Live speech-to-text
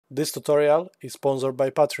This tutorial is sponsored by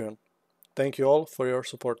Patreon. Thank you all for your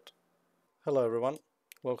support. Hello everyone,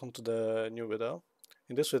 welcome to the new video.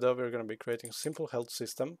 In this video we're going to be creating a simple health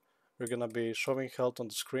system. We're going to be showing health on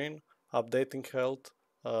the screen, updating health,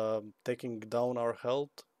 taking down our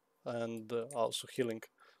health, and also healing.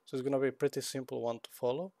 So it's going to be a pretty simple one to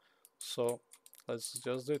follow. So let's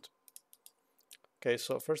just do it. Okay,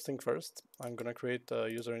 so first thing first, I'm going to create a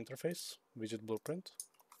user interface, widget blueprint.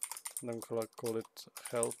 And I'm going to call it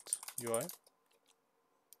health UI.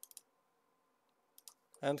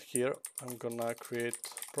 And here I'm gonna create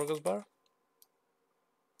progress bar.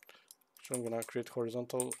 So I'm gonna create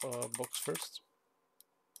horizontal box first.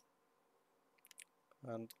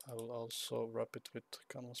 And I will also wrap it with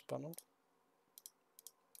canvas panel.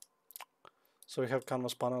 So we have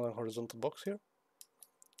canvas panel and horizontal box here.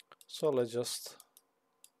 So let's just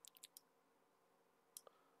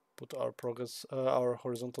put our our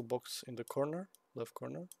horizontal box in the corner, left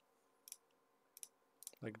corner,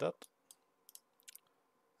 like that.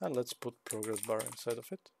 And let's put progress bar inside of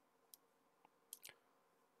it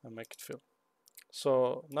and make it fill.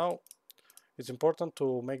 So now it's important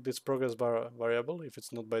to make this progress bar variable if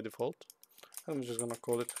it's not by default. And I'm just gonna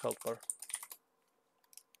call it health bar.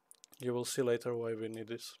 You will see later why we need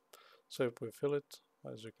this. So if we fill it,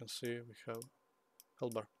 as you can see, we have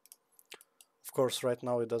health bar. Of course, right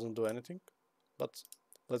now it doesn't do anything, but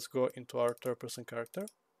let's go into our third-person character.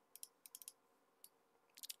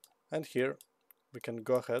 And here we can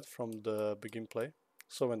go ahead from the begin play.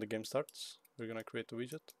 So when the game starts, we're gonna create a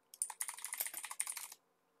widget.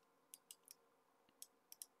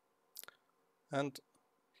 And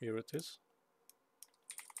here it is.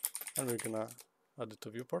 And we're gonna add it to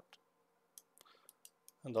viewport.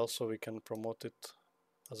 And also we can promote it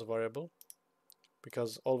as a variable,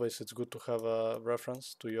 because always it's good to have a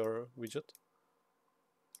reference to your widget.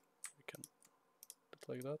 We can do it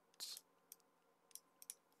like that.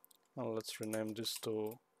 Now let's rename this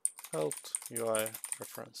to health UI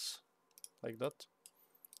reference, like that.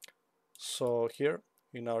 So here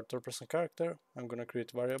in our third-person character, I'm gonna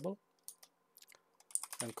create a variable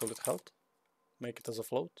and call it health, make it as a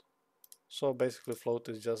float. So basically float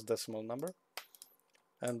is just decimal number,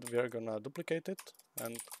 and we are gonna duplicate it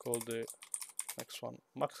and call the next one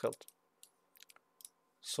max health.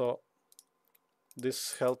 So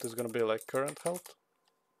this health is gonna be like current health,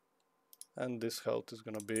 and this health is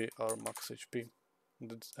gonna be our max HP.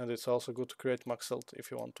 And it's also good to create max health if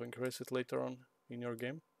you want to increase it later on in your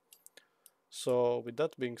game. So with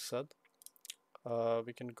that being said,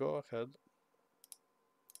 we can go ahead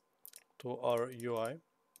to our UI,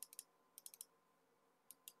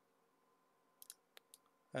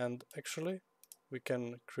 and actually we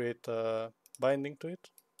can create a binding to it.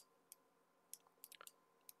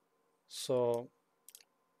 So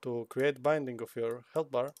to create binding of your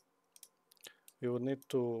health bar, you would need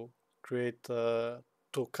to create to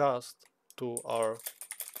cast to our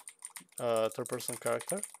third-person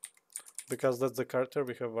character, because that's the character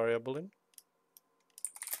we have variable in.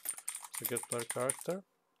 So get player character,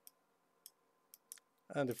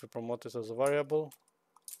 and if we promote it as a variable,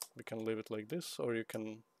 we can leave it like this, or you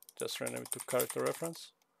can just rename it to character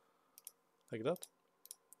reference, like that.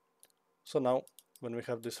 So now when we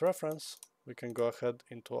have this reference, we can go ahead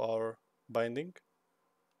into our binding,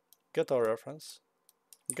 get our reference,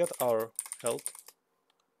 get our health,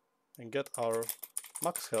 and get our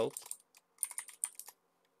max health,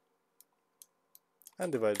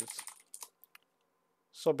 and divide it.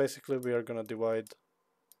 So basically we are gonna divide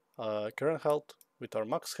current health with our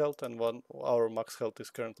max health, and our max health is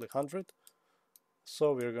currently 100.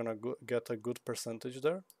 So we're gonna get a good percentage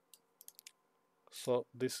there. So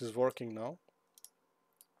this is working now.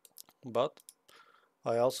 But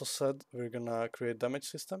I also said we're gonna create damage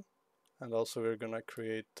system, and also we're gonna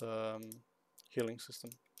create healing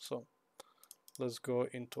system. So let's go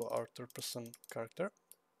into our third-person character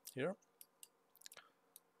here,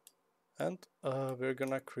 and we're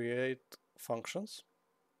gonna create functions.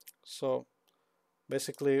 So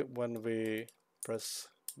basically when we press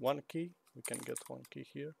one key, we can get one key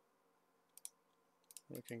here,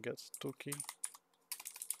 we can get two key.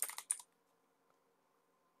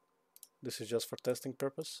 This is just for testing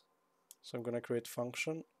purpose. So I'm gonna create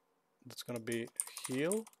function that's gonna be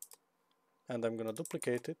heal, and I'm gonna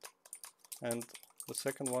duplicate it, and the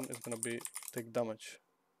second one is gonna be take damage.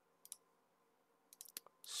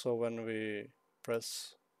 So when we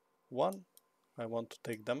press 1, I want to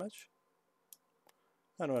take damage,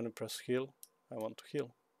 and when we press heal, I want to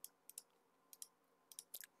heal.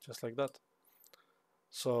 Just like that.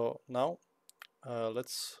 So now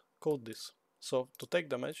let's code this. So to take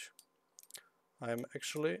damage, I'm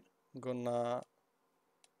actually gonna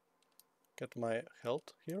get my health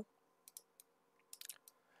here,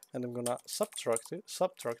 and I'm gonna subtract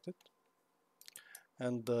it,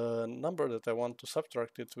 and the number that I want to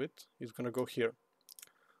subtract it with is gonna go here,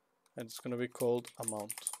 and it's gonna be called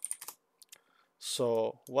amount.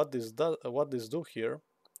 So what this do here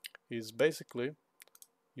is basically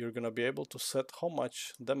you're gonna be able to set how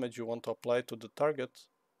much damage you want to apply to the target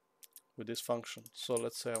with this function. So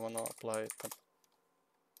let's say I want to apply 10,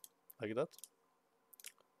 like that.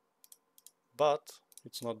 But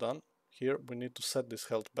it's not done. Here we need to set this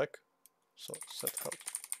health back. So set health.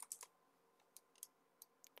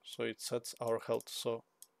 So it sets our health. So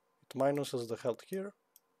it minuses the health here,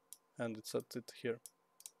 and it sets it here.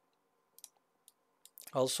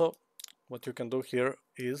 Also, what you can do here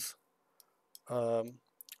is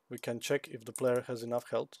we can check if the player has enough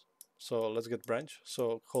health. So let's get branch.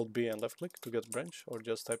 So hold B and left click to get branch, or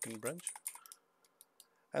just type in branch.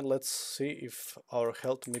 And let's see if our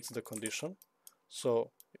health meets the condition.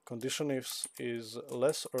 So condition is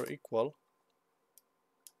less or equal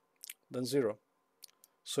than 0.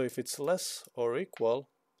 So if it's less or equal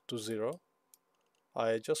to 0,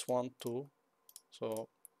 I just want to, so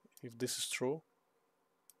if this is true,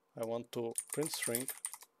 I want to print string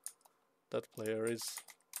that player is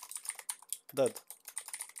dead.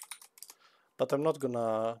 But I'm not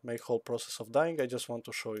gonna make whole process of dying, I just want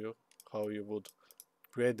to show you how you would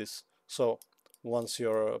create this. So once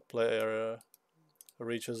your player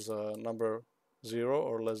reaches a number 0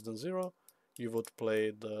 or less than 0, you would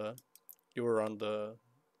run the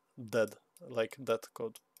dead, like death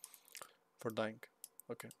code for dying.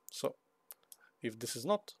 Okay, so if this is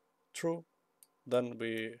not true, then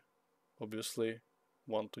we obviously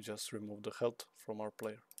want to just remove the health from our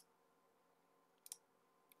player.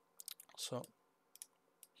 So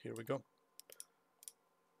here we go.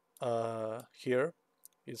 Here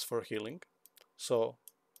is for healing. So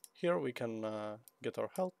here we can get our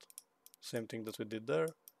health, same thing that we did there,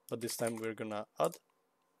 but this time we're gonna add,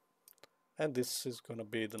 and this is gonna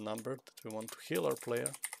be the number that we want to heal our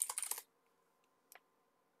player,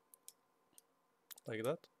 like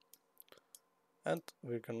that, and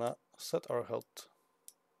we're gonna set our health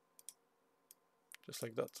just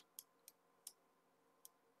like that.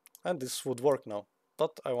 And this would work now,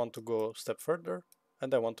 but I want to go a step further,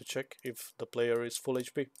 and I want to check if the player is full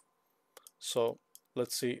HP. So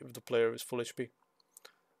let's see if the player is full HP.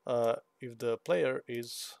 If the player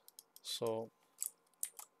is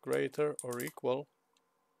greater or equal,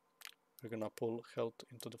 we're gonna pull health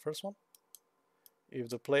into the first one. If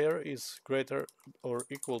the player is greater or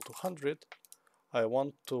equal to 100, I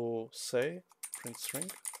want to say print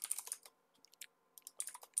string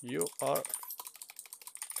you are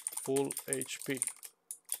full HP.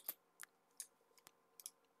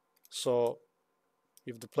 So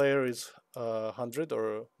if the player is 100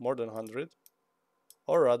 or more than 100,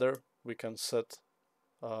 or rather we can set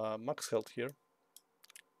max health here.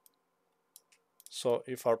 So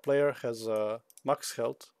if our player has max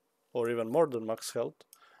health or even more than max health,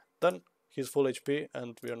 then he's full HP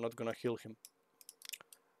and we are not gonna heal him.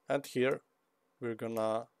 And here we're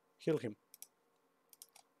gonna heal him.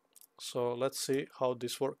 So let's see how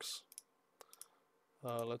this works.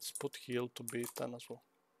 Let's put heal to be 10 as well.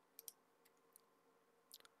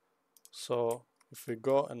 So if we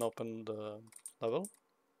go and open the level,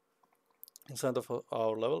 inside of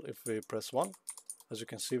our level, if we press 1, as you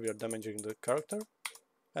can see, we are damaging the character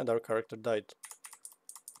and our character died.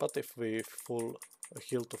 But if we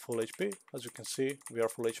heal to full HP, as you can see, we are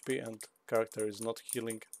full HP and character is not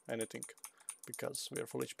healing anything because we are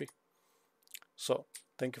full HP. So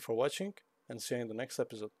thank you for watching and see you in the next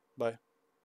episode. Bye.